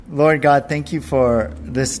Lord God, thank you for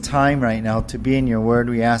this time right now to be in your word.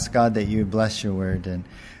 We ask, God, that you bless your word and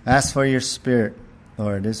ask for your spirit,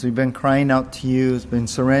 Lord. As we've been crying out to you, has been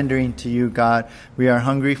surrendering to you, God, we are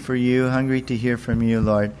hungry for you, hungry to hear from you,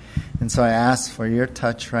 Lord. And so I ask for your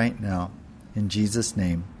touch right now. In Jesus'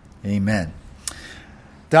 name, amen.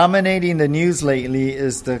 Dominating the news lately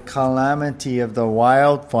is the calamity of the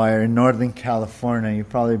wildfire in Northern California. You've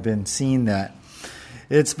probably been seeing that.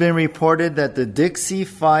 It's been reported that the Dixie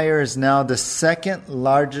Fire is now the second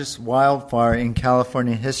largest wildfire in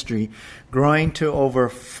California history, growing to over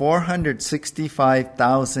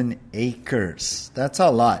 465,000 acres. That's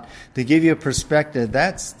a lot. To give you a perspective,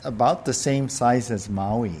 that's about the same size as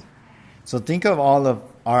Maui. So think of all of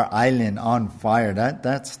our island on fire.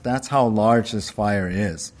 That's how large this fire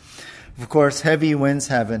is. Of course, heavy winds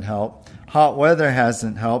haven't helped. Hot weather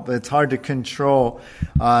hasn't helped. It's hard to control.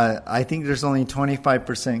 I think there's only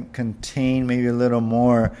 25% contained, maybe a little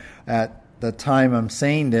more at the time I'm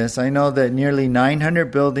saying this. I know that nearly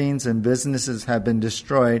 900 buildings and businesses have been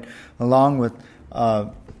destroyed, along with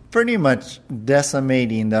pretty much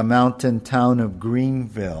decimating the mountain town of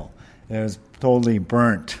Greenville. It was totally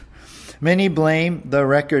burnt. Many blame the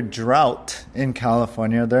record drought in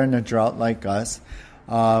California. They're in a drought like us,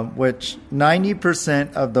 which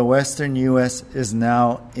 90% of the western U.S. is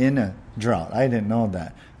now in a drought. I didn't know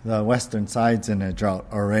that. The western side's in a drought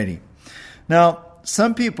already. Now,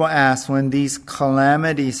 some people ask, when these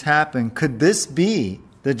calamities happen, could this be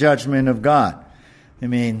the judgment of God? I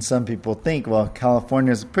mean, some people think, well,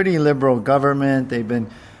 California's a pretty liberal government. They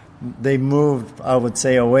moved, I would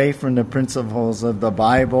say, away from the principles of the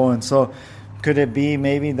Bible. And so could it be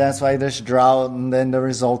maybe that's why there's drought and then the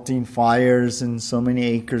resulting fires and so many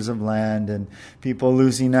acres of land and people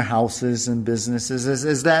losing their houses and businesses?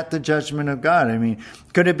 Is that the judgment of God? I mean,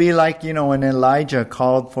 could it be like, when Elijah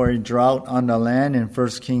called for a drought on the land in 1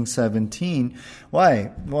 Kings 17?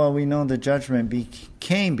 Why? Well, we know the judgment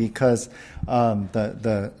came because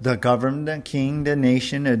the government, the king, the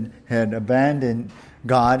nation had abandoned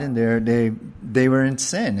God, and they were in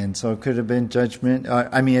sin, and so it could have been judgment.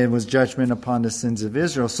 It was judgment upon the sins of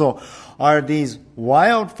Israel. So, are these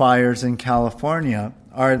wildfires in California,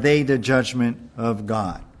 are they the judgment of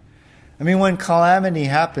God? I mean, when calamity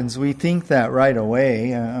happens, we think that right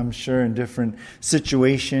away. I'm sure in different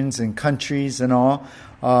situations and countries and all,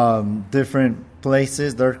 different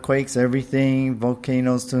places, earthquakes, everything,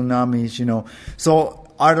 volcanoes, tsunamis. So,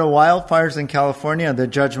 are the wildfires in California the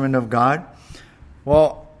judgment of God?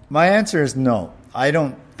 Well, my answer is no. I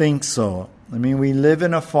don't think so. I mean, we live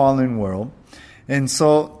in a fallen world, and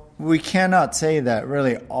so we cannot say that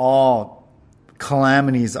really all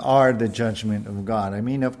calamities are the judgment of God. I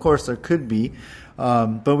mean, of course, there could be,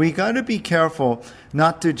 but we got to be careful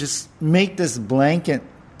not to just make this blanket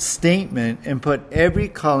statement and put every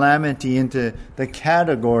calamity into the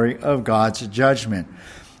category of God's judgment.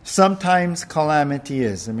 Sometimes calamity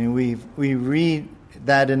is. I mean, we read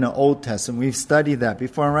that in the Old Testament. We've studied that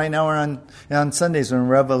before. And right now we're on Sundays, we're in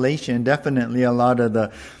Revelation. Definitely a lot of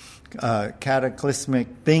the cataclysmic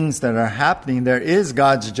things that are happening, there is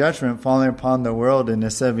God's judgment falling upon the world in the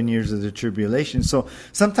 7 years of the tribulation. So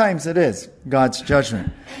sometimes it is God's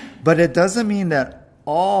judgment. But it doesn't mean that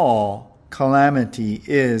all calamity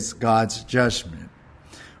is God's judgment.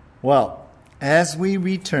 Well, as we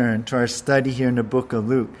return to our study here in the book of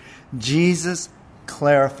Luke, Jesus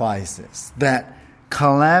clarifies this, that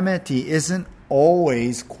calamity isn't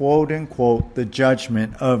always, quote unquote, the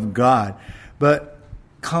judgment of God. But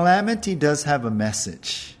calamity does have a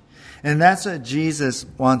message. And that's what Jesus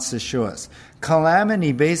wants to show us.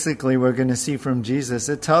 Calamity, basically, we're going to see from Jesus,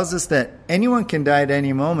 it tells us that anyone can die at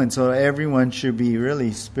any moment, so everyone should be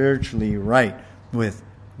really spiritually right with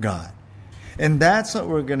God. And that's what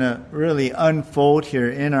we're going to really unfold here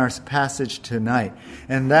in our passage tonight.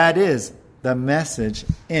 And that is the message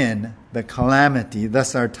in the calamity.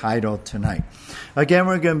 That's our title tonight. Again,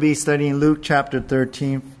 we're going to be studying Luke chapter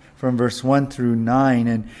 13 from verse 1 through 9.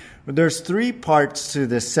 And there's three parts to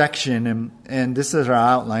this section, and this is our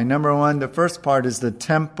outline. Number one, the first part is the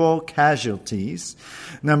temple casualties.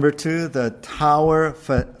 Number two, the tower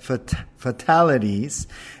fatalities.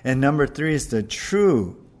 And number three is the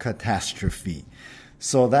true catastrophe.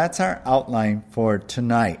 So that's our outline for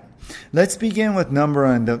tonight. Let's begin with number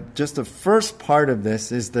one. Just the first part of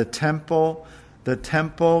this is the temple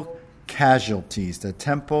casualties. The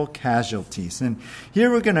temple casualties. And here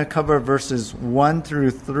we're going to cover verses 1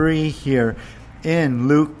 through 3 here in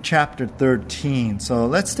Luke chapter 13. So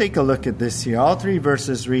let's take a look at this here. All three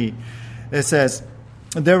verses read. It says,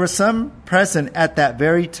 there were some present at that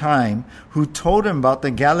very time who told him about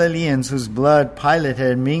the Galileans whose blood Pilate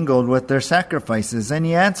had mingled with their sacrifices. And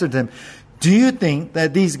he answered them, "Do you think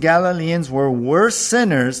that these Galileans were worse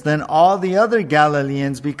sinners than all the other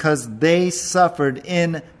Galileans because they suffered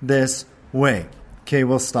in this way?" Okay,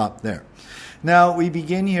 we'll stop there. Now, we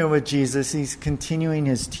begin here with Jesus. He's continuing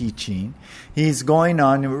his teaching. He's going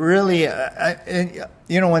on really,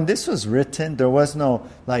 when this was written, there was no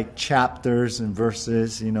like chapters and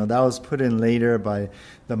verses. That was put in later by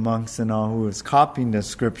the monks and all who was copying the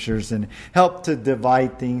scriptures and helped to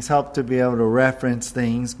divide things, helped to be able to reference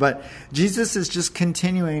things. But Jesus is just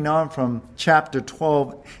continuing on from chapter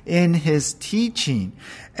 12 in his teaching.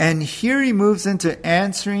 And here he moves into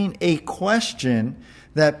answering a question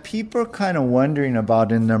that people are kind of wondering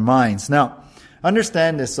about in their minds. Now,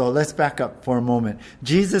 understand this, so let's back up for a moment.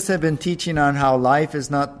 Jesus had been teaching on how life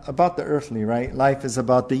is not about the earthly, right? Life is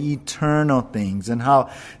about the eternal things, and how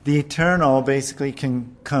the eternal basically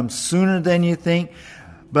can come sooner than you think.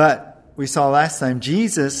 But we saw last time,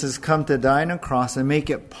 Jesus has come to die on a cross and make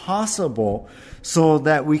it possible so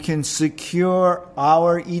that we can secure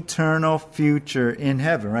our eternal future in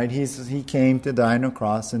heaven, right? He came to die on a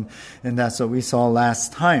cross, and that's what we saw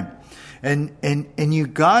last time. And you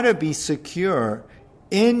gotta be secure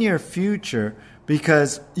in your future,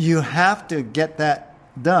 because you have to get that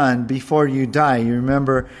done before you die. You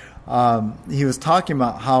remember he was talking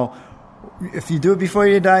about how if you do it before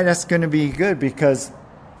you die, that's going to be good, because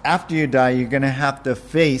after you die, you're going to have to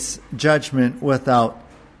face judgment without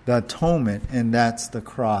the atonement, and that's the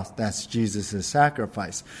cross. That's Jesus'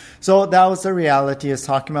 sacrifice. So that was the reality. It's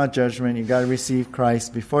talking about judgment. You got to receive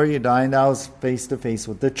Christ before you die, and that was face to face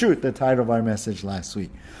with the truth, the title of our message last week.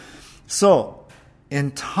 So, in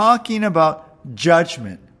talking about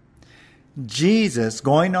judgment, Jesus,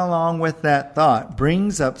 going along with that thought,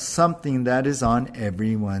 brings up something that is on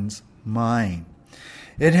everyone's mind.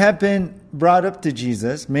 It had been brought up to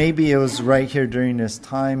Jesus. Maybe it was right here during this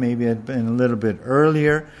time. Maybe it had been a little bit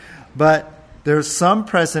earlier. But there's some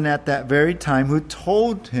present at that very time who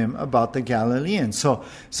told him about the Galileans.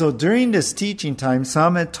 So during this teaching time,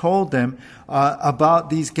 some had told them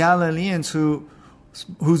about these Galileans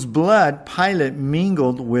whose blood Pilate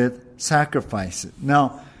mingled with sacrifices.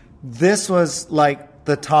 Now, this was like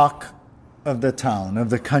the talk of the town, of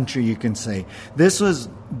the country, you can say. This was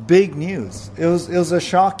big news. It was a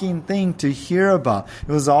shocking thing to hear about.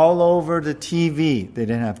 It was all over the TV. They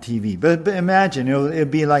didn't have TV. But imagine, it'd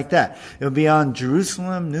be like that. It would be on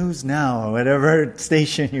Jerusalem News Now, or whatever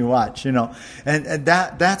station you watch, And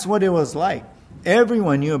that's what it was like.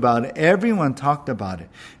 Everyone knew about it. Everyone talked about it.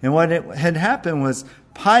 And what had happened was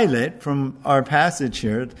Pilate, from our passage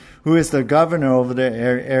here, who is the governor over the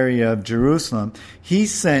area of Jerusalem, he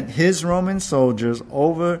sent his Roman soldiers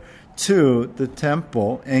over to the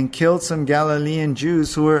temple and killed some Galilean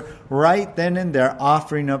Jews who were right then and there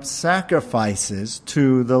offering up sacrifices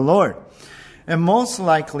to the Lord. And most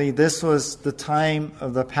likely this was the time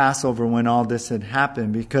of the Passover when all this had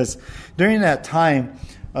happened, because during that time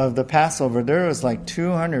of the Passover, there was like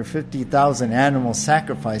 250,000 animal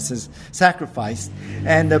sacrificed,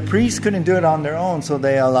 and the priests couldn't do it on their own, so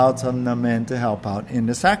they allowed some of the men to help out in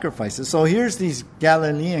the sacrifices. So here's these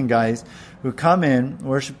Galilean guys who come in,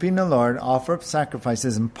 worshiping the Lord, offer up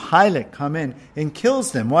sacrifices, and Pilate come in and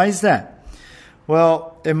kills them. Why is that?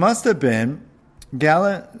 Well, it must have been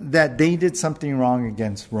that they did something wrong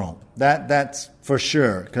against Rome. That's for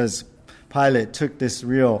sure, because Pilate took this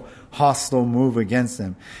real hostile move against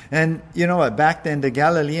them. And you know what? Back then, the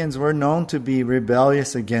Galileans were known to be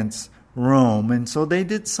rebellious against Rome. And so they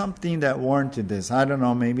did something that warranted this. I don't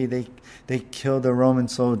know. Maybe they killed a Roman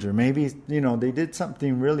soldier. Maybe, they did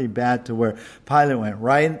something really bad to where Pilate went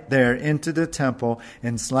right there into the temple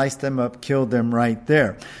and sliced them up, killed them right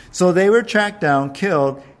there. So they were tracked down,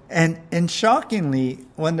 killed. And shockingly,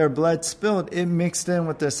 when their blood spilled, it mixed in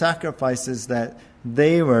with the sacrifices that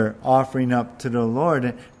they were offering up to the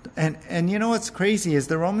Lord. And you know what's crazy is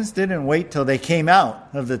the Romans didn't wait till they came out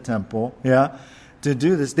of the temple, to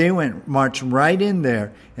do this. They marched right in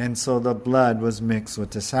there, and so the blood was mixed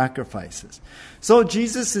with the sacrifices. So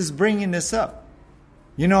Jesus is bringing this up.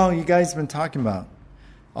 You guys have been talking about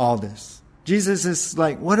all this. Jesus is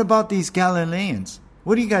like, what about these Galileans?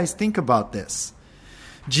 What do you guys think about this?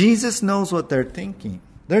 Jesus knows what they're thinking.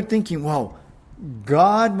 They're thinking, well,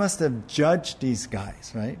 God must have judged these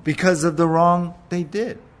guys, right? Because of the wrong they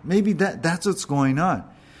did. Maybe that's what's going on.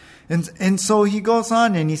 And so he goes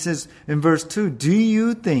on and he says in verse 2, do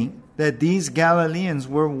you think that these Galileans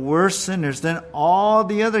were worse sinners than all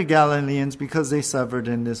the other Galileans because they suffered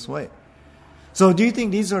in this way? So do you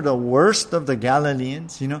think these are the worst of the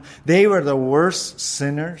Galileans? They were the worst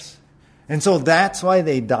sinners. And so that's why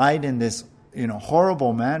they died in this,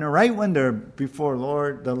 horrible manner, right when they're before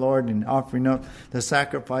the Lord and offering up the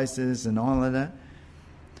sacrifices and all of that.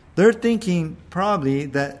 They're thinking probably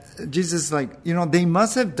that Jesus is like, they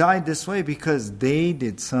must have died this way because they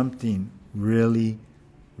did something really,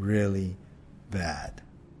 really bad.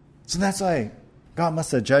 So that's why God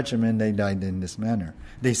must have judged them and they died in this manner.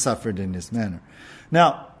 They suffered in this manner.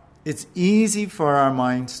 Now, it's easy for our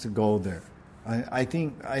minds to go there. I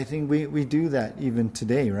think we do that even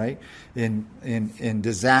today, right? In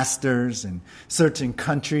disasters and certain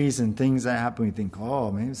countries and things that happen, we think,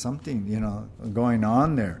 oh, maybe something, going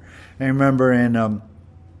on there. I remember in,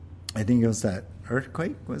 I think it was that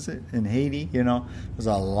earthquake, was it, in Haiti? There's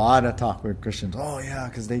a lot of talk with Christians. Oh, yeah,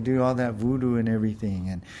 because they do all that voodoo and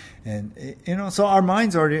everything. And so our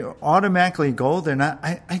minds already automatically go there. And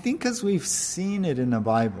I think because we've seen it in the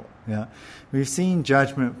Bible. Yeah, we've seen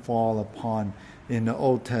judgment fall upon in the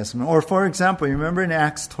Old Testament. Or, for example, you remember in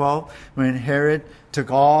Acts 12 when Herod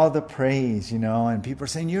took all the praise, and people are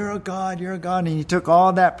saying, you're a God, and he took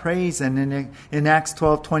all that praise. And in Acts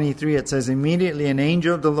 12:23 it says, immediately an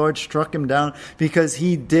angel of the Lord struck him down because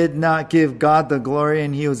he did not give God the glory,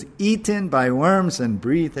 and he was eaten by worms and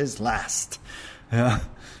breathed his last. Yeah,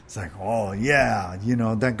 it's like, oh yeah,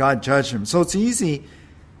 that God judged him. So it's easy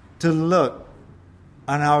to look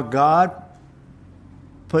on how God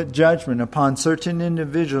put judgment upon certain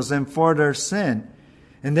individuals and for their sin,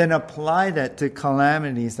 and then apply that to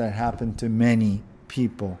calamities that happen to many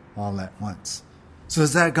people all at once. So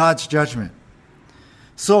is that God's judgment?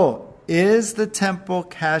 So is the temple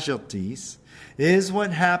casualties, is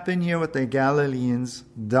what happened here with the Galileans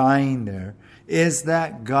dying there, is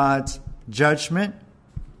that God's judgment?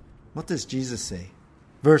 What does Jesus say?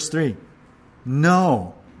 Verse 3,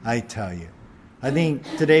 no, I tell you. I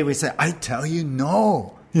think today we say, I tell you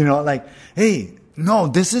no. Hey, no,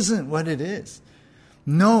 this isn't what it is.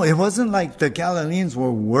 No, it wasn't like the Galileans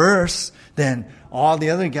were worse than all the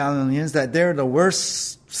other Galileans, that they're the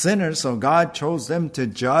worst sinners, so God chose them to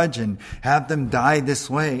judge and have them die this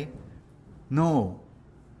way. No.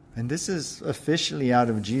 And this is officially out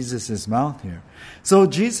of Jesus' mouth here. So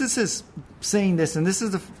Jesus is saying this, and this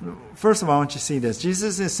is first of all, I want you to see this.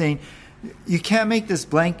 Jesus is saying, you can't make this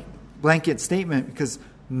blanket statement because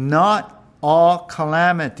not all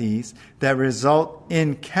calamities that result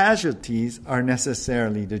in casualties are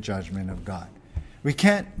necessarily the judgment of God. We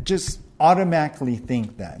can't just automatically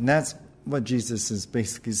think that. And that's what Jesus is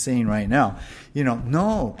basically saying right now.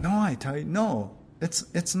 No, I tell you, no.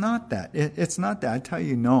 It's not that. It's not that. I tell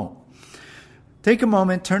you, no. Take a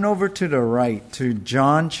moment, turn over to the right to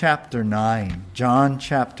John chapter 9. John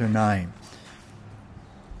chapter 9.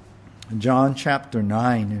 John chapter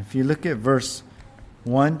 9. If you look at verse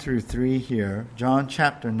 1 through 3 here, John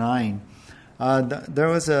chapter 9, there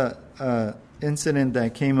was a incident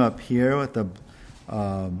that came up here with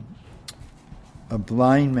a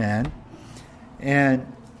blind man,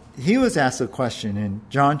 and he was asked a question in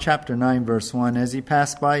John chapter 9, verse 1. As he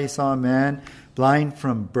passed by, he saw a man blind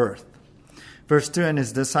from birth. Verse 2, and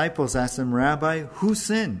his disciples asked him, Rabbi, who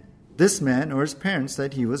sinned, this man or his parents,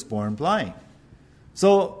 that he was born blind?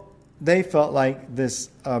 So they felt like this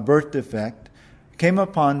birth defect came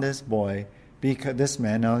upon this boy, because this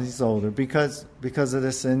man, now he's older, because of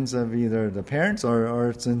the sins of either the parents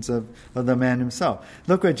or sins of the man himself.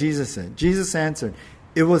 Look what Jesus said. Jesus answered,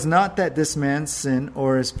 it was not that this man sinned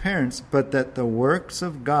or his parents, but that the works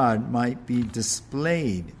of God might be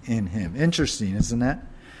displayed in him. Interesting, isn't that?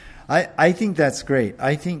 I think that's great.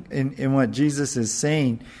 I think in what Jesus is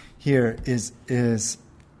saying here is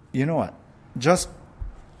you know what? Just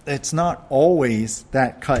it's not always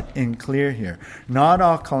that cut and clear here. Not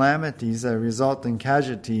all calamities that result in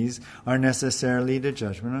casualties are necessarily the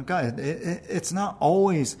judgment of God. It's not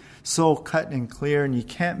always so cut and clear, and you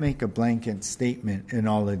can't make a blanket statement in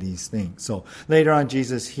all of these things. So later on,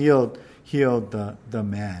 Jesus healed the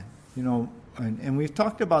man. And we've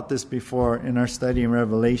talked about this before in our study in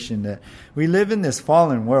Revelation, that we live in this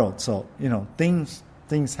fallen world. So, things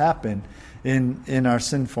happen in our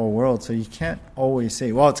sinful world. So you can't always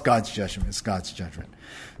say, well, it's God's judgment. It's God's judgment.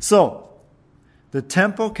 So the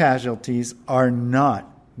temple casualties are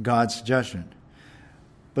not God's judgment.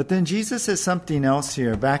 But then Jesus says something else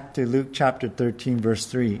here. Back to Luke chapter 13, verse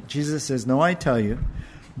 3. Jesus says, no, I tell you,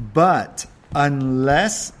 but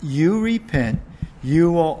unless you repent,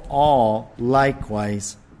 you will all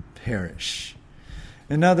likewise perish.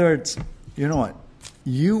 In other words, you know what?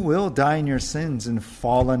 You will die in your sins and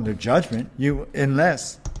fall under judgment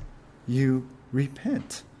unless you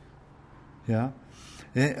repent. Yeah?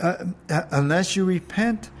 Unless you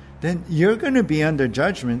repent, then you're going to be under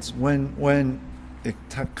judgments when it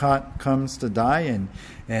comes to die,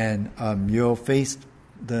 and you'll face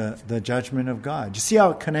the judgment of God. You see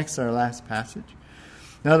how it connects to our last passage?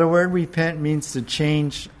 Now, the word repent means to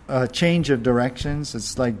change of directions.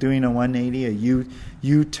 It's like doing a 180, a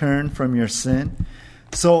U-turn from your sin.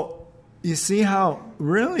 So you see how,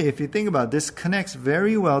 really, if you think about it, this connects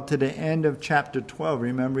very well to the end of chapter 12.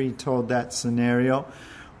 Remember, he told that scenario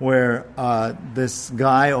where this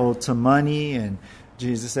guy owed some money, and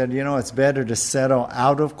Jesus said, it's better to settle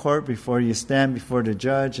out of court before you stand before the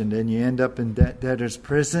judge, and then you end up in debtor's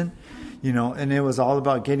prison. And it was all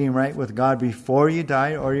about getting right with God before you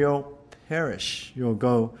die, or you'll perish. You'll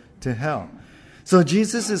go to hell. So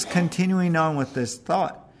Jesus is continuing on with this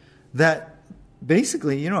thought that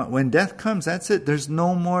basically, when death comes, that's it. There's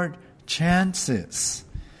no more chances.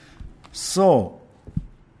 So,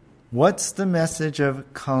 what's the message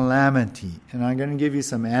of calamity? And I'm going to give you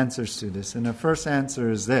some answers to this. And the first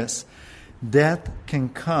answer is this: death can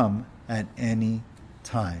come at any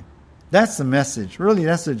time. That's the message. Really,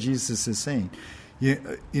 that's what Jesus is saying.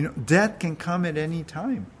 Death can come at any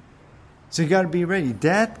time. So you got to be ready.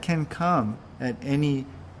 Death can come at any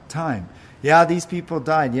time. Yeah, these people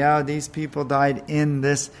died. Yeah, these people died in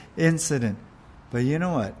this incident. But you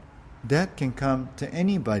know what? Death can come to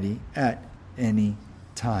anybody at any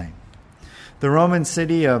time. The Roman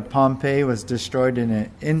city of Pompeii was destroyed in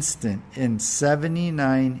an instant in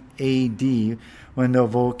 79 AD when the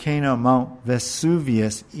volcano Mount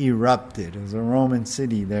Vesuvius erupted. It was a Roman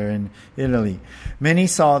city there in Italy. Many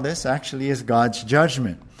saw this actually as God's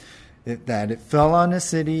judgment. It fell on the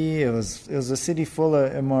city. It was a city full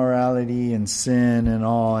of immorality and sin and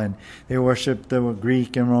all, and they worshipped the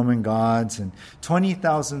Greek and Roman gods, and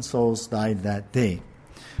 20,000 souls died that day.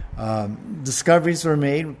 Discoveries were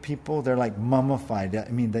made. People, they're like mummified. I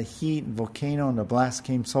mean, the heat, volcano, and the blast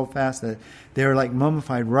came so fast that they were like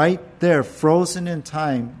mummified right there, frozen in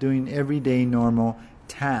time, doing everyday normal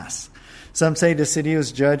tasks. Some say the city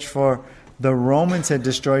was judged for the Romans had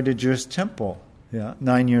destroyed the Jewish temple.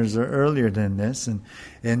 9 years earlier than this.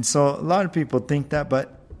 And so a lot of people think that,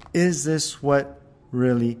 but is this what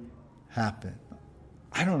really happened?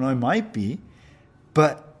 I don't know, it might be.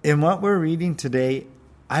 But in what we're reading today,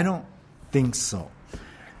 I don't think so.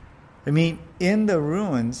 I mean, in the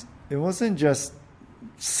ruins, it wasn't just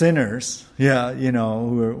sinners,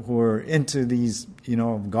 who were into these,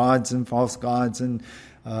 gods and false gods and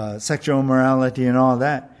sexual immorality and all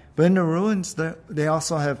that. But in the ruins, they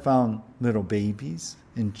also have found little babies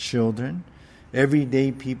and children.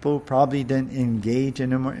 Everyday people probably didn't engage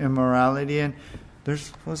in immorality. And there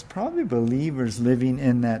was probably believers living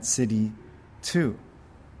in that city too.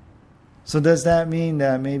 So does that mean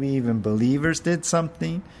that maybe even believers did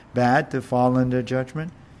something bad to fall under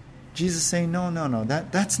judgment? Jesus is saying, no.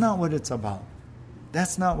 That's not what it's about.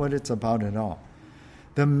 That's not what it's about at all.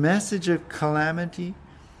 The message of calamity,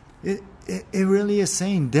 it really is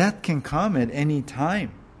saying death can come at any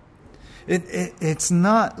time. It's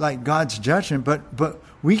not like God's judgment, but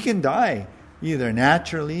we can die either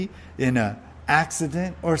naturally in an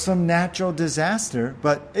accident or some natural disaster.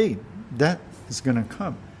 But hey, death is going to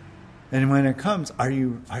come, and when it comes, are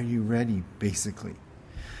you ready? Basically,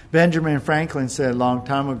 Benjamin Franklin said a long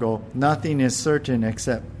time ago, "Nothing is certain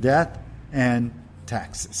except death and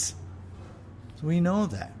taxes." So we know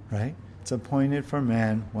that, right? It's appointed for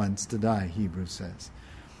man once to die, Hebrews says.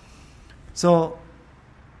 So,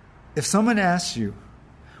 if someone asks you,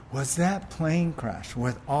 was that plane crash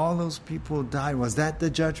with all those people who died, was that the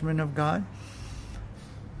judgment of God?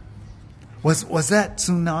 Was that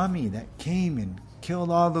tsunami that came and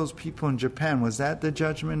killed all those people in Japan, was that the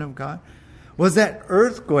judgment of God? Was that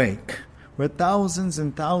earthquake with thousands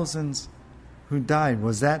and thousands who died,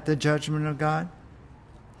 was that the judgment of God?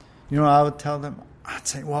 I would tell them, I'd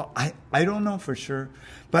say, well, I don't know for sure,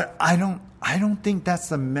 but I don't think that's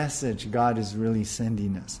the message God is really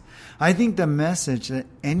sending us. I think the message that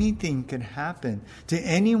anything could happen to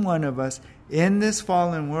any one of us in this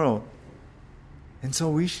fallen world. And so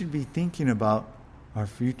we should be thinking about our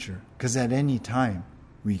future, because at any time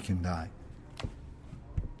we can die.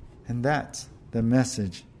 And that's the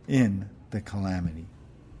message in the calamity.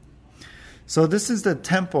 So this is the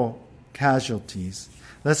temple casualties.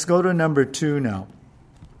 Let's go to number 2 now.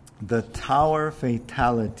 The tower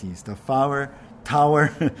fatalities. The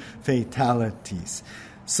tower fatalities.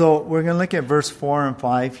 So we're going to look at verse 4 and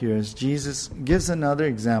 5 here as Jesus gives another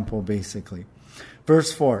example basically.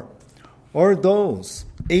 Verse 4. Or those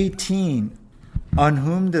 18 on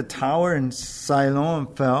whom the tower in Siloam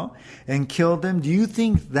fell and killed them, do you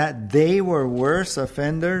think that they were worse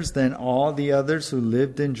offenders than all the others who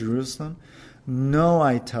lived in Jerusalem? No,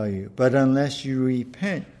 I tell you, but unless you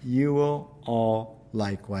repent, you will all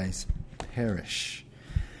likewise perish.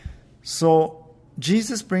 So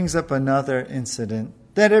Jesus brings up another incident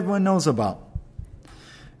that everyone knows about.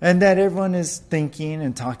 And that everyone is thinking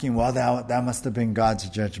and talking, well, that must have been God's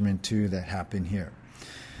judgment too that happened here.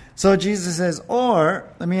 So Jesus says,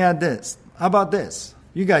 or, let me add this. How about this?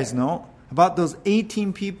 You guys know about those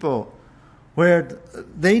 18 people where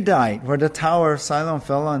they died, where the tower of Siloam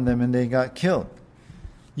fell on them and they got killed.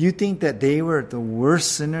 You think that they were the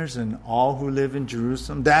worst sinners in all who live in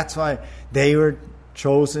Jerusalem? That's why they were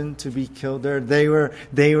chosen to be killed there. They were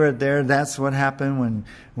there. That's what happened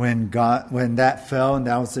when that fell, and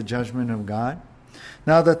that was the judgment of God.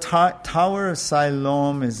 Now the Tower of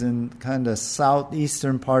Siloam is in kind of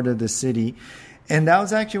southeastern part of the city, and that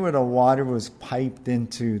was actually where the water was piped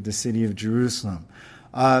into the city of Jerusalem.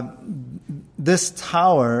 This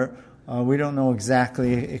tower, we don't know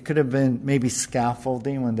exactly. It could have been maybe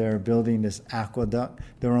scaffolding when they were building this aqueduct.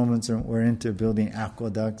 The Romans were into building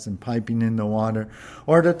aqueducts and piping in the water.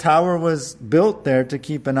 Or the tower was built there to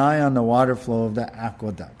keep an eye on the water flow of the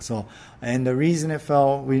aqueduct. So, and the reason it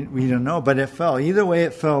fell, we don't know, but it fell. Either way,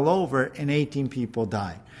 it fell over and 18 people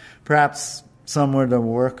died. Perhaps some were the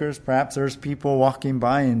workers. Perhaps there's people walking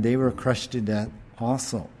by and they were crushed to death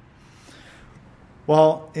also.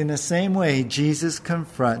 Well, in the same way, Jesus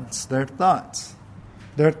confronts their thoughts.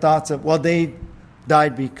 Their thoughts of, well, they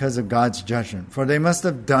died because of God's judgment, for they must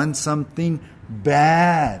have done something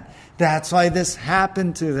bad. That's why this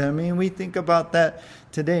happened to them. I mean, we think about that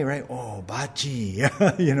today, right? Oh, bachi,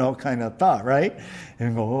 kind of thought, right?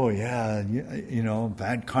 And go, oh, yeah,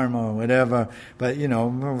 bad karma or whatever. But,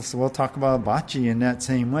 we'll talk about bachi in that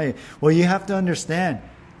same way. Well, you have to understand,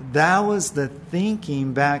 that was the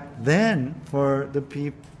thinking back then for the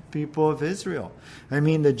people of Israel. I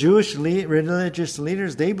mean, the Jewish religious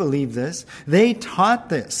leaders, they believed this. They taught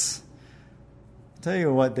this. I'll tell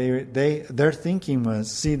you what their thinking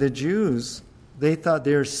was. See, the Jews, they thought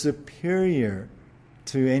they were superior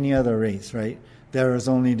to any other race, right? There was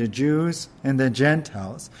only the Jews and the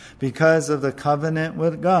Gentiles. Because of the covenant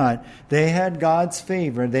with God, they had God's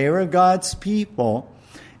favor. They were God's people.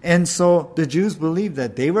 And so the Jews believed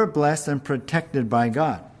that they were blessed and protected by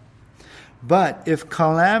God. But if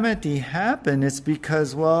calamity happened, it's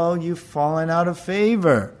because, well, you've fallen out of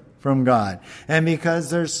favor from God. And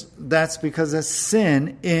that's because of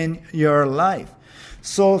sin in your life.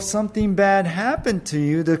 So if something bad happened to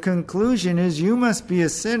you, the conclusion is you must be a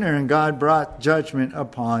sinner and God brought judgment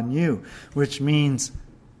upon you. Which means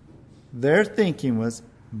their thinking was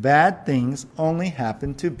bad things only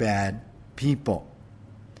happen to bad people.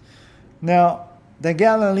 Now, the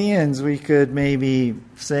Galileans, we could maybe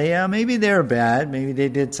say, yeah, maybe they're bad. Maybe they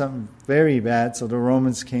did something very bad, so the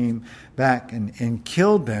Romans came back and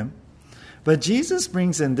killed them. But Jesus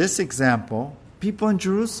brings in this example, people in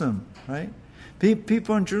Jerusalem, right?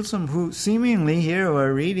 People in Jerusalem who seemingly, here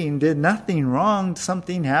we're reading, did nothing wrong.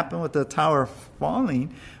 Something happened with the tower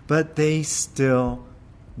falling, but they still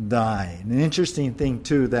died. An interesting thing,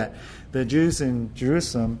 too, that the Jews in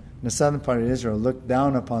Jerusalem, the southern part of Israel, looked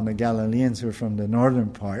down upon the Galileans who were from the northern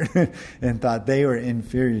part and thought they were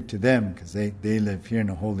inferior to them because they live here in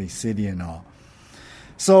the holy city and all.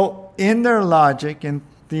 So in their logic and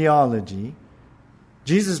theology,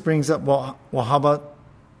 Jesus brings up, well, how about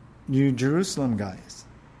you Jerusalem guys?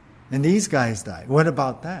 And these guys died. What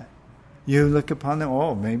about that? You look upon them,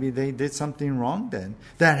 oh, maybe they did something wrong then.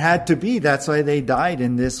 That had to be. That's why they died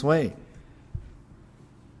in this way.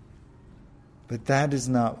 But that is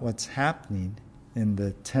not what's happening in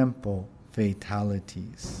the temple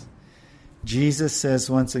fatalities. Jesus says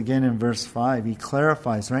once again in verse 5, he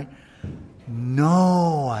clarifies, right?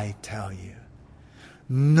 No, I tell you.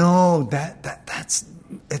 No,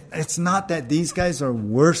 it's not that these guys are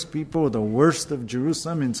worse people, the worst of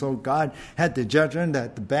Jerusalem, and so God had to judge them,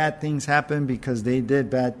 that the bad things happened because they did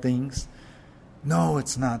bad things. No,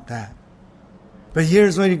 it's not that. But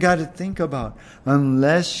here's what you got to think about.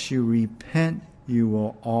 Unless you repent, you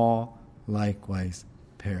will all likewise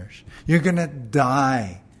perish. You're going to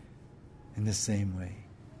die in the same way.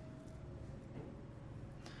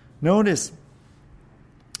 Notice,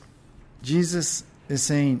 Jesus is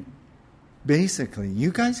saying, basically,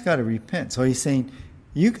 you guys got to repent. So he's saying,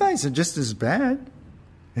 you guys are just as bad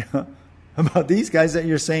about these guys that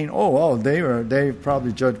you're saying, they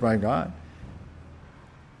probably judged by God.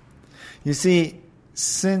 You see,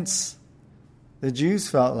 since the Jews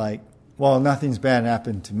felt like, well, nothing's bad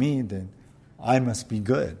happened to me, then I must be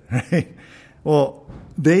good, right? Well,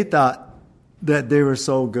 they thought that they were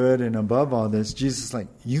so good and above all this. Jesus is like,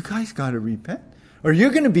 you guys got to repent or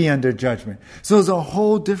you're going to be under judgment. So there's a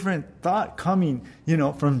whole different thought coming,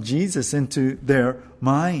 from Jesus into their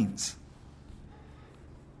minds.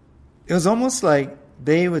 It was almost like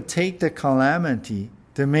they would take the calamity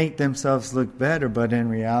to make themselves look better, but in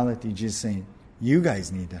reality, just saying, you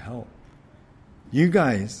guys need the help. You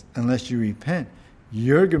guys, unless you repent,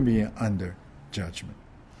 you're going to be under judgment.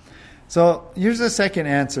 So here's the second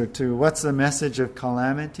answer to what's the message of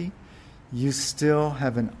calamity? You still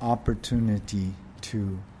have an opportunity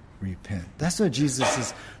to repent. That's what Jesus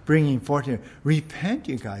is bringing forth here. Repent,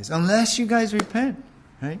 you guys, unless you guys repent.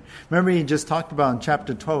 Right? Remember, he just talked about in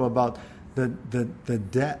chapter 12 about the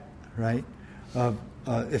debt, right?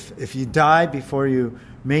 If you die before you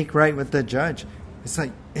make right with the judge, it's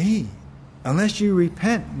like, hey, unless you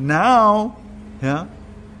repent now,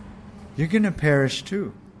 you're going to perish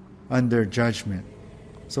too under judgment.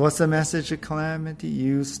 So what's the message of calamity?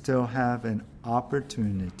 You still have an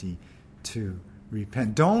opportunity to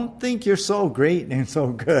repent. Don't think you're so great and so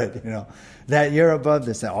good, that you're above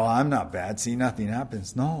this. Oh, I'm not bad. See, nothing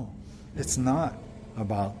happens. No, it's not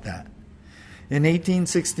about that. In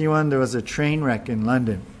 1861, there was a train wreck in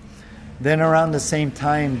London. Then around the same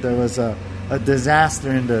time, there was a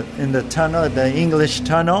disaster in the tunnel, the English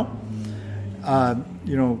Tunnel,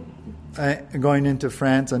 going into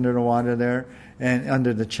France under the water there and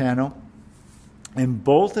under the Channel. And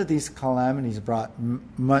both of these calamities brought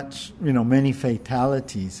many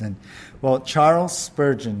fatalities. And Charles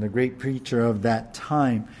Spurgeon, the great preacher of that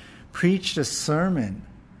time, preached a sermon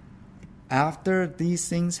after these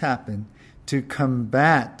things happened to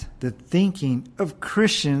combat the thinking of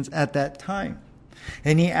Christians at that time.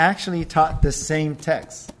 And he actually taught the same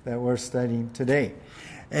text that we're studying today.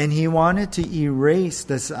 And he wanted to erase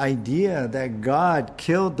this idea that God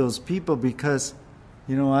killed those people because,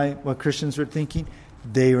 what Christians were thinking?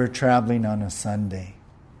 They were traveling on a Sunday,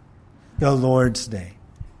 the Lord's Day.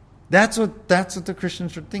 That's what the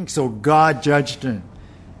Christians were thinking. So God judged them.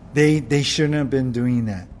 They shouldn't have been doing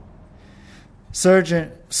that.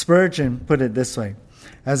 Spurgeon put it this way: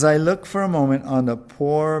 as I look for a moment on the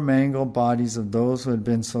poor mangled bodies of those who had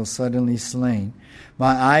been so suddenly slain,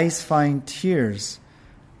 my eyes find tears,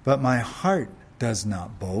 but my heart does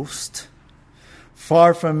not boast.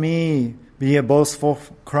 Far from me be a boastful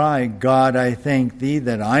cry, God, I thank thee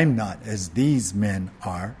that I'm not as these men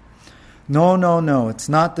are. No, it's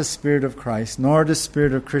not the Spirit of Christ, nor the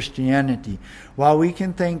Spirit of Christianity. While we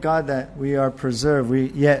can thank God that we are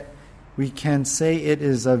preserved, yet we can say it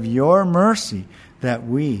is of your mercy that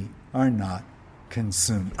we are not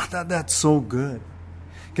consumed. I thought that's so good.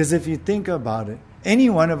 Because if you think about it, any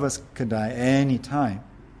one of us could die at any time.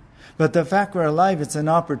 But the fact we're alive, it's an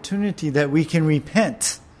opportunity that we can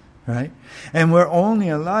repent, right? And we're only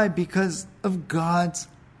alive because of God's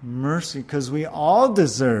mercy, because we all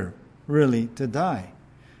deserve, really, to die.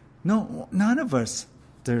 No, none of us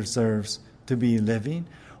deserves to be living.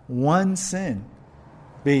 One sin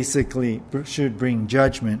basically should bring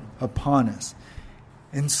judgment upon us.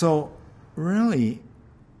 And so, really,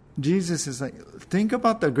 Jesus is like, think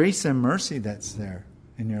about the grace and mercy that's there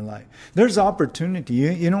in your life. There's opportunity.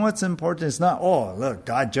 You know what's important? It's not, oh, look,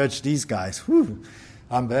 God judged these guys. Whew,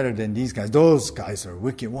 I'm better than these guys. Those guys are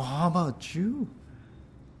wicked. Well, how about you?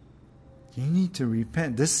 You need to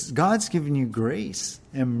repent. God's given you grace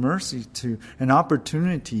and mercy to an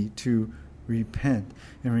opportunity to repent.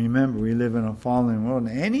 And remember, we live in a fallen world,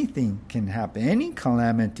 and anything can happen. Any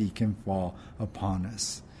calamity can fall upon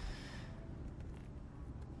us.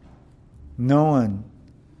 No one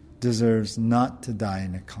deserves not to die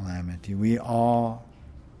in a calamity. We all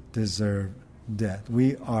deserve death.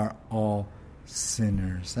 We are all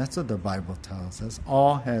sinners. That's what the Bible tells us.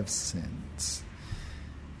 All have sins.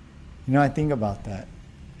 I think about that.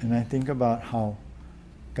 And I think about how,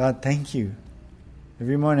 God, thank you.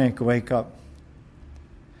 Every morning I could wake up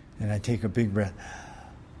and I take a big breath.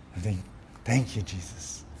 I think, thank you,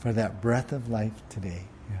 Jesus, for that breath of life today.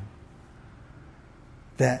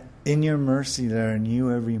 That in your mercy that are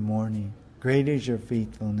new every morning, great is your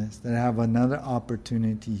faithfulness, that I have another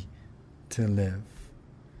opportunity to live.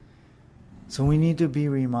 So we need to be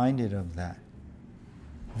reminded of that.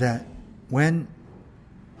 That when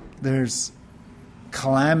there's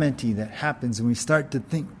calamity that happens and we start to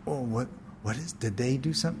think, oh, did they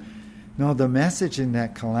do something? No, the message in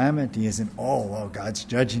that calamity isn't, oh, well, God's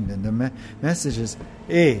judging them. The message is,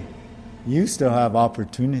 hey, you still have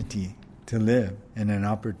opportunity to live and an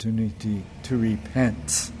opportunity to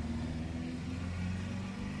repent.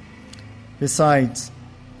 Besides,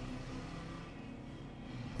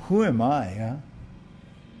 who am I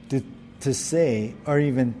to say or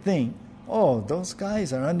even think, oh, those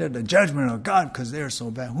guys are under the judgment of God because they're so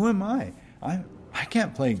bad. Who am I? I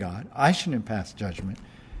can't play God. I shouldn't pass judgment.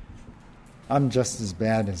 I'm just as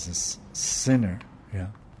bad as a sinner,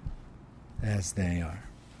 as they are.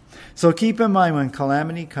 So keep in mind, when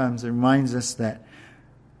calamity comes, it reminds us that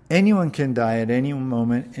anyone can die at any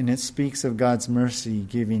moment, and it speaks of God's mercy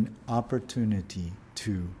giving opportunity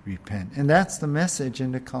to repent. And that's the message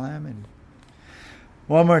in the calamity.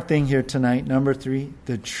 One more thing here tonight, number 3,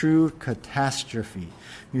 the true catastrophe.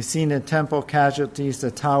 You've seen the temple casualties,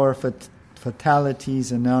 the tower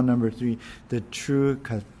fatalities, and now number 3, the true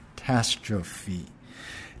catastrophe.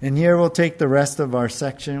 And here we'll take the rest of our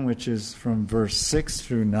section, which is from verse 6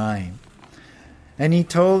 through 9. And he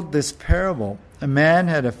told this parable. A man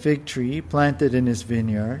had a fig tree planted in his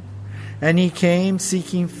vineyard, and he came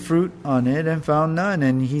seeking fruit on it and found none.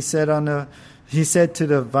 And he said to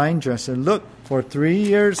the vine dresser, look, for 3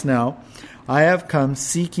 years now I have come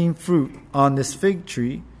seeking fruit on this fig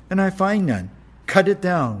tree, and I find none. Cut it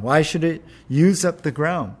down. Why should it use up the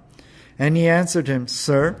ground? And he answered him,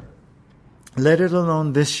 Sir, let it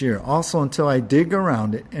alone this year, also until I dig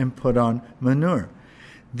around it and put on manure.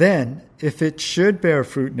 Then, if it should bear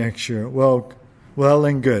fruit next year, well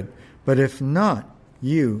and good. But if not,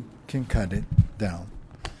 you can cut it down.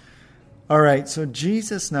 All right, so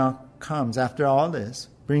Jesus now comes after all this,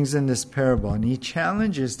 brings in this parable, and he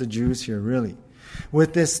challenges the Jews here, really,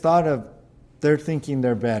 with this thought of they're thinking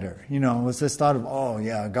they're better. With this thought of, oh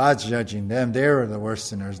yeah, God's judging them. They were the worst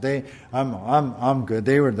sinners. I'm good.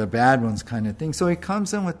 They were the bad ones, kind of thing. So he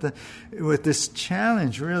comes in with this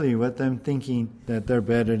challenge, really, with them thinking that they're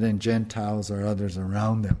better than Gentiles or others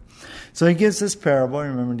around them. So he gives this parable.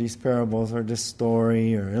 Remember, these parables are this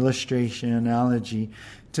story or illustration, analogy,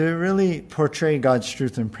 to really portray God's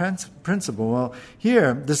truth and principle. Well,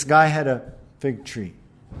 here, this guy had a fig tree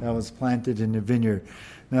that was planted in the vineyard.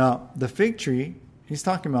 Now, the fig tree, he's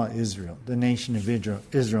talking about Israel, the nation of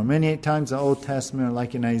Israel. Many times in the Old Testament,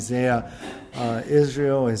 like in Isaiah,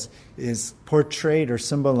 Israel is portrayed or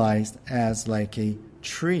symbolized as like a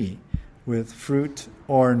tree with fruit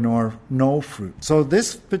or no fruit. So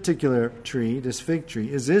this particular tree, this fig tree,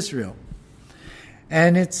 is Israel.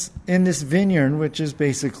 And it's in this vineyard, which is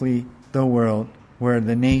basically the world where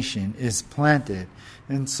the nation is planted.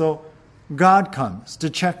 And so God comes to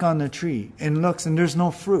check on the tree and looks, and there's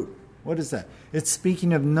no fruit. What is that? It's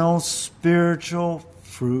speaking of no spiritual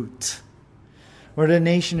fruit. Where the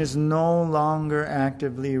nation is no longer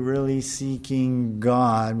actively really seeking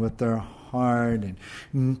God with their heart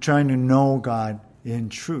and trying to know God in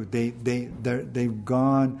truth. They've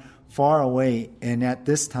gone far away, and at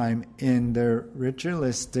this time in their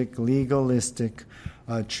ritualistic, legalistic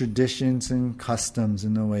traditions and customs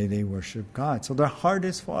in the way they worship God. So their heart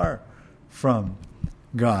is far from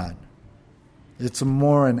God. It's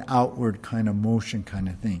more an outward kind of motion kind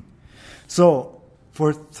of thing. So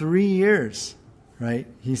for 3 years, right,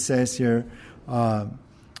 he says here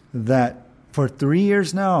that for 3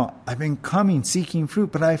 years now, I've been coming seeking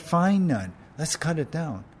fruit, but I find none. Let's cut it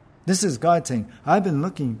down. This is God saying, I've been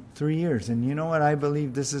looking 3 years, and you know what I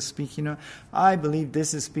believe this is speaking of? I believe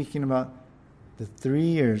this is speaking about the 3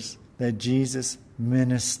 years that Jesus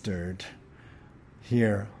ministered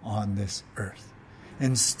here on this earth.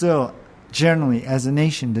 And still, generally, as a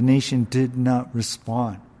nation, the nation did not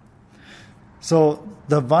respond. So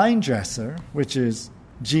the vine dresser, which is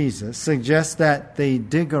Jesus, suggests that they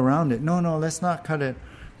dig around it. No, let's not cut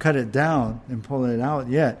it down and pull it out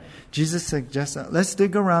yet. Jesus suggests that let's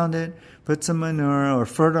dig around it, put some manure or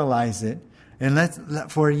fertilize it, and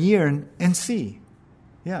let for a year and see,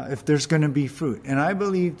 if there's going to be fruit. And I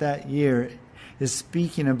believe that year is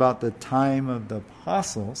speaking about the time of the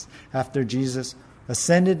apostles after Jesus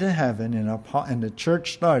ascended to heaven and the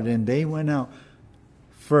church started, and they went out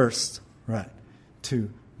first, right, to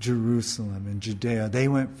Jerusalem and Judea. They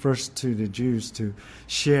went first to the Jews to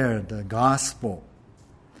share the gospel.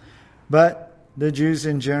 But the Jews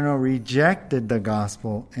in general rejected the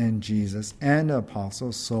gospel and Jesus and the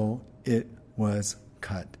apostles, so it was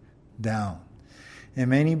cut down. And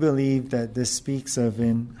many believe that this speaks of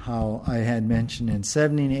in how I had mentioned in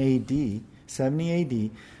 70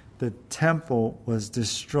 AD, the temple was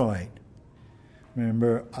destroyed.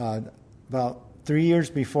 Remember, about 3 years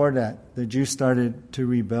before that, the Jews started to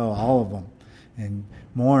rebel, all of them, and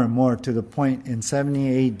more, to the point in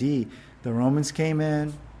 70 AD, the Romans came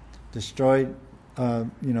in, destroyed,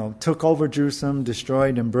 took over Jerusalem,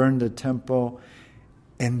 destroyed and burned the temple.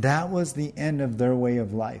 And that was the end of their way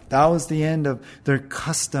of life. That was the end of their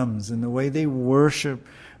customs and the way they worship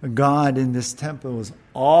God in this temple was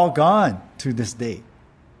all gone to this day.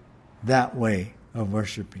 That way of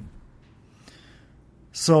worshiping.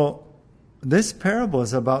 So this parable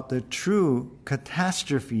is about the true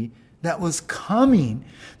catastrophe that was coming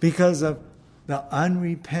because of the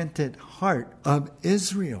unrepentant heart of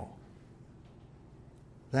Israel.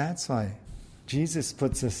 That's why Jesus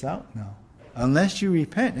puts this out now. Unless you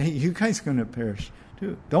repent, hey, you guys are going to perish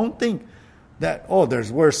too. Don't think that,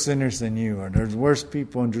 there's worse sinners than you, or there's worse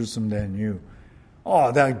people in Jerusalem than you.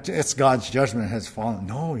 It's God's judgment has fallen.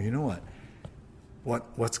 No, you know what?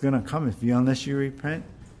 What's going to come unless you repent?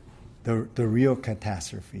 The real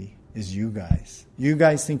catastrophe is you guys. You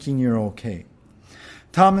guys thinking you're okay.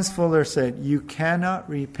 Thomas Fuller said, "You cannot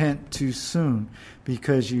repent too soon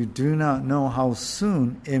because you do not know how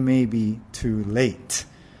soon it may be too late."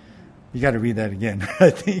 You got to read that again. I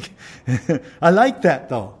think I like that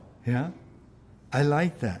though. Yeah, I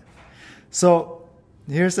like that. So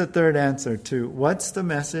here's the third answer too. What's the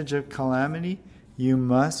message of calamity? You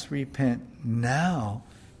must repent now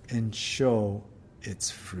and show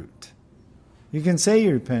its fruit. You can say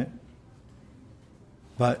you repent,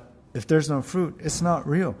 but if there's no fruit, it's not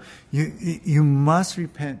real. You must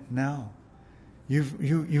repent now.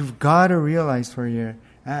 You've got to realize where you're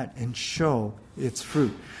at and show its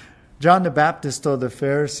fruit. John the Baptist told the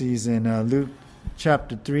Pharisees in Luke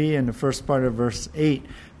chapter 3 and the first part of verse 8,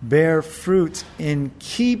 bear fruits in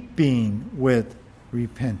keeping with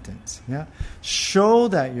repentance. Yeah, show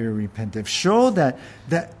that you're repentant. Show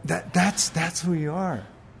that's who you are.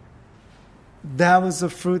 That was the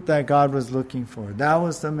fruit that God was looking for. That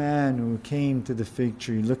was the man who came to the fig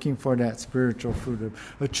tree looking for that spiritual fruit of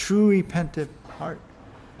a true repentant heart,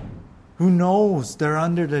 who knows they're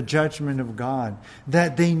under the judgment of God,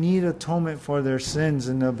 that they need atonement for their sins,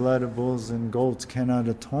 and the blood of bulls and goats cannot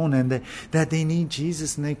atone, and that they need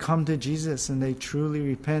Jesus, and they come to Jesus and they truly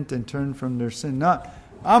repent and turn from their sin. Not,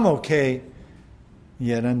 I'm okay,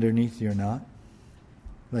 yet underneath you're not,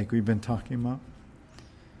 like we've been talking about.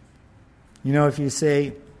 You know, if you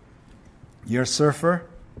say you're a surfer,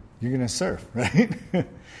 you're going to surf, right?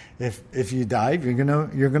 If you dive, you're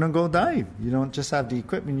gonna go dive. You don't just have the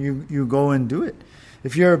equipment. You go and do it.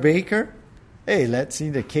 If you're a baker, hey, let's see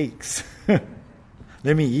the cakes. Let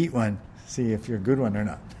me eat one. See if you're a good one or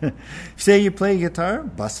not. Say you play guitar,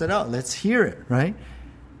 bust it out. Let's hear it, right?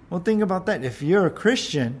 Well, think about that. If you're a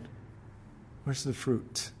Christian, where's the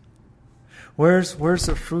fruit? Where's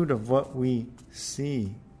the fruit of what we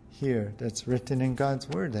see here that's written in God's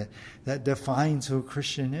word that defines who a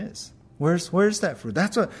Christian is? Where's that fruit?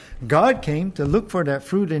 That's what God came to look for, that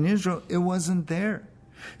fruit in Israel. It wasn't there.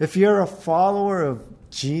 If you're a follower of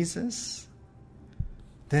Jesus,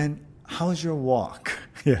 then how's your walk?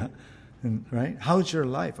 Yeah. Right? How's your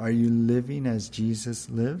life? Are you living as Jesus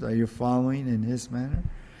lived? Are you following in his manner?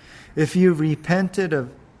 If you've repented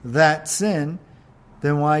of that sin,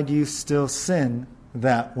 then why do you still sin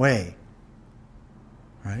that way?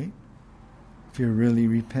 Right? If you're really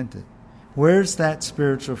repentant. Where's that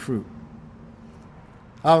spiritual fruit?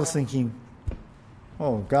 I was thinking,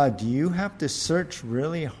 oh God, do you have to search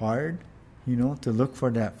really hard, to look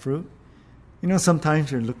for that fruit?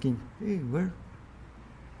 Sometimes you're looking, hey,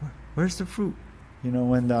 where's the fruit?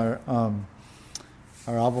 When our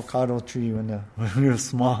avocado tree, when we were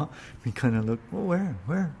small, we kind of look, oh,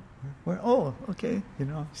 where? Oh, okay,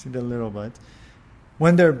 see the little buds.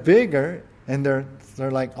 When they're bigger and they're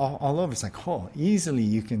like all over, it's like, easily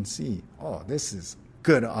you can see, this is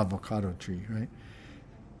good avocado tree, right?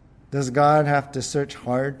 Does God have to search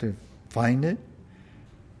hard to find it?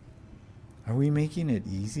 Are we making it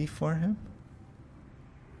easy for him?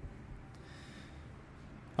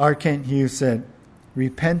 R. Kent Hughes said,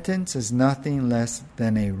 repentance is nothing less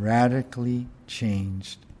than a radically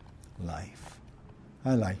changed life.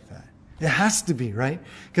 I like that. It has to be, right?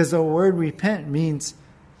 Because the word repent means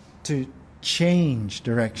to change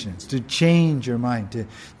directions, to change your mind,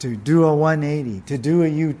 to do a 180, to do a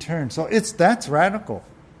U-turn. So that's radical.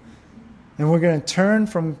 And we're going to turn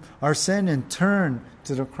from our sin and turn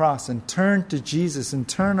to the cross and turn to Jesus and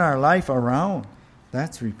turn our life around.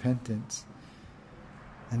 That's repentance.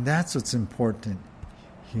 And that's what's important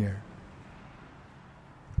here.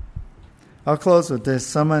 I'll close with this.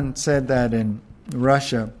 Someone said that in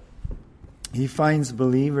Russia, he finds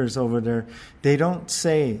believers over there, they don't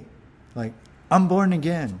say, like, I'm born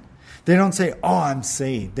again. They don't say, I'm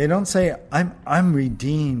saved. They don't say, I'm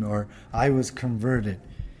redeemed or I was converted.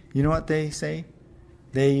 You know what they say?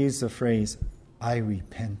 They use the phrase, I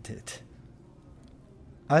repented.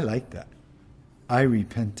 I like that. I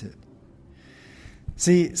repented.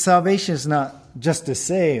 See, salvation is not just to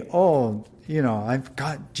say,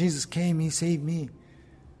 Jesus came, he saved me.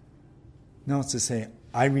 No, it's to say,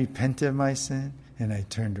 I repented of my sin, and I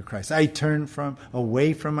turn to Christ. I turn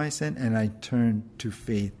away from my sin and I turn to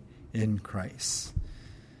faith in Christ.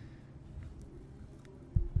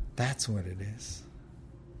 That's what it is.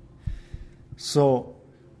 So,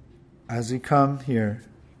 as we come here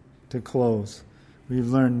to close, we've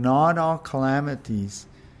learned not all calamities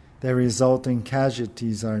that result in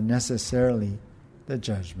casualties are necessarily the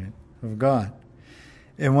judgment of God.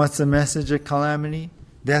 And what's the message of calamity?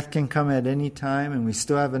 Death can come at any time, and we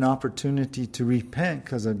still have an opportunity to repent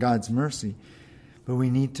because of God's mercy. But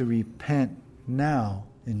we need to repent now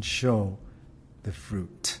and show the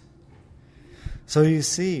fruit. So you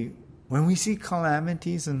see, when we see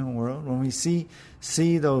calamities in the world, when we see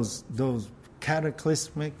those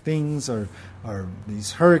cataclysmic things or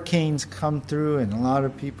these hurricanes come through and a lot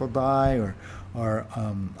of people die, or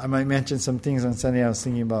I might mention some things on Sunday. I was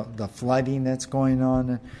thinking about the flooding that's going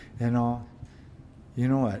on and all. You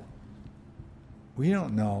know what? We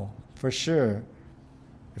don't know for sure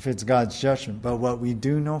if it's God's judgment, but what we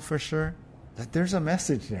do know for sure, that there's a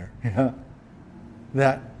message there.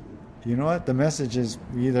 That, you know what? The message is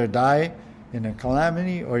we either die in a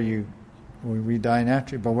calamity or we die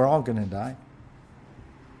naturally, but we're all going to die.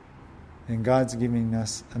 And God's giving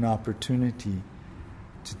us an opportunity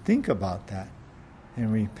to think about that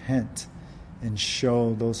and repent and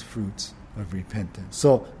show those fruits of repentance.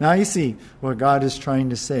 So now you see what God is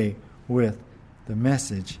trying to say with the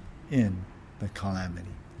message in the calamity.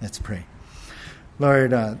 Let's pray.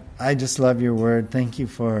 Lord, I just love your word. Thank you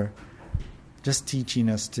for just teaching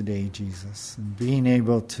us today, Jesus, and being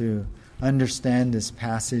able to understand this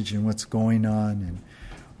passage and what's going on and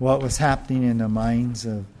what was happening in the minds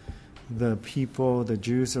of the people, the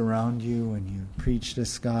Jews around you when you preached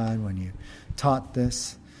this, God, when you taught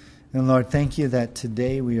this. And Lord, thank you that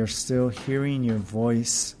today we are still hearing your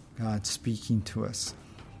voice, God, speaking to us.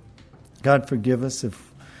 God, forgive us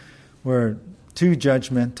if we're too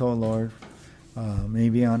judgmental, Lord,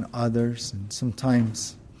 maybe on others. And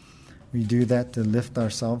sometimes we do that to lift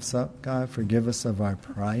ourselves up. God, forgive us of our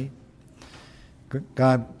pride.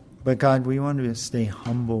 God, we want to stay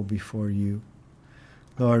humble before you.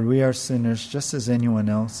 Lord, we are sinners just as anyone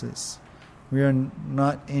else is. We are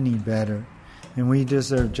not any better, and we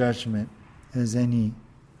deserve judgment as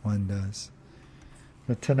anyone does.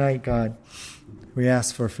 But tonight, God, we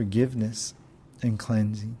ask for forgiveness and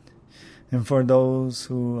cleansing. And for those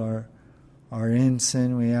who are in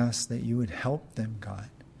sin, we ask that you would help them, God.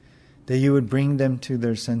 That you would bring them to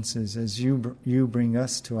their senses as you bring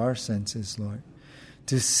us to our senses, Lord.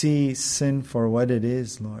 To see sin for what it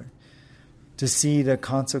is, Lord. To see the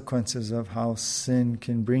consequences of how sin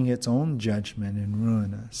can bring its own judgment and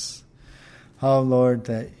ruin us. How, Lord,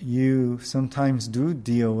 that you sometimes do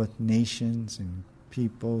deal with nations and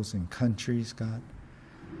peoples and countries, God.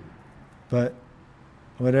 But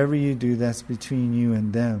whatever you do, that's between you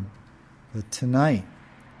and them. But tonight,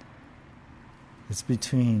 it's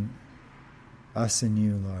between us and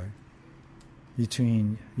you, Lord.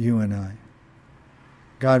 Between you and I.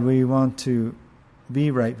 God, we want to be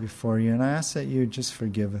right before you, and I ask that you just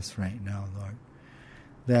forgive us right now, Lord.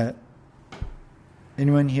 That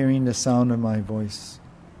anyone hearing the sound of my voice,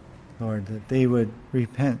 Lord, that they would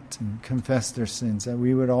repent and confess their sins, that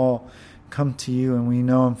we would all come to you. And we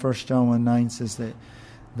know in 1 John 1:9 says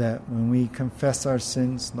that when we confess our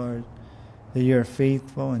sins, Lord, that you are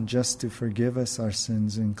faithful and just to forgive us our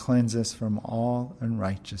sins and cleanse us from all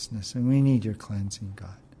unrighteousness. And we need your cleansing,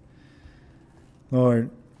 God. Lord,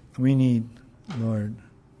 we need, Lord,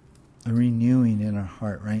 a renewing in our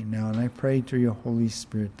heart right now. And I pray through your Holy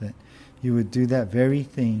Spirit that you would do that very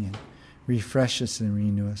thing and refresh us and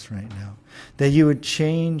renew us right now. That you would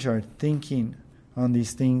change our thinking on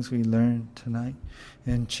these things we learned tonight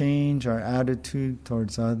and change our attitude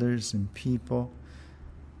towards others and people.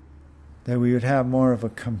 That we would have more of a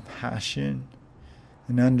compassion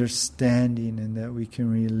and understanding, and that we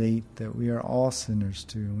can relate that we are all sinners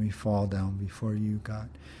too, and we fall down before you, God.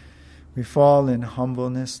 We fall in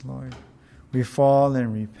humbleness, Lord. We fall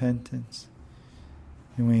in repentance.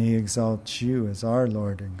 And we exalt you as our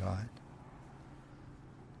Lord and God.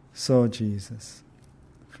 So, Jesus,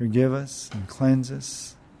 forgive us and cleanse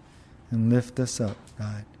us and lift us up,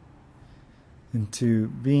 God, into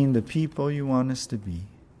being the people you want us to be.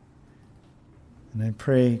 And I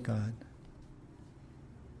pray, God,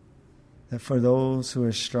 that for those who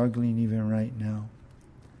are struggling even right now,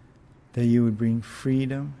 that you would bring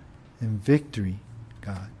freedom and victory,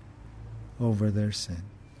 God, over their sin.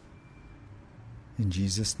 In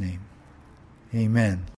Jesus' name, amen.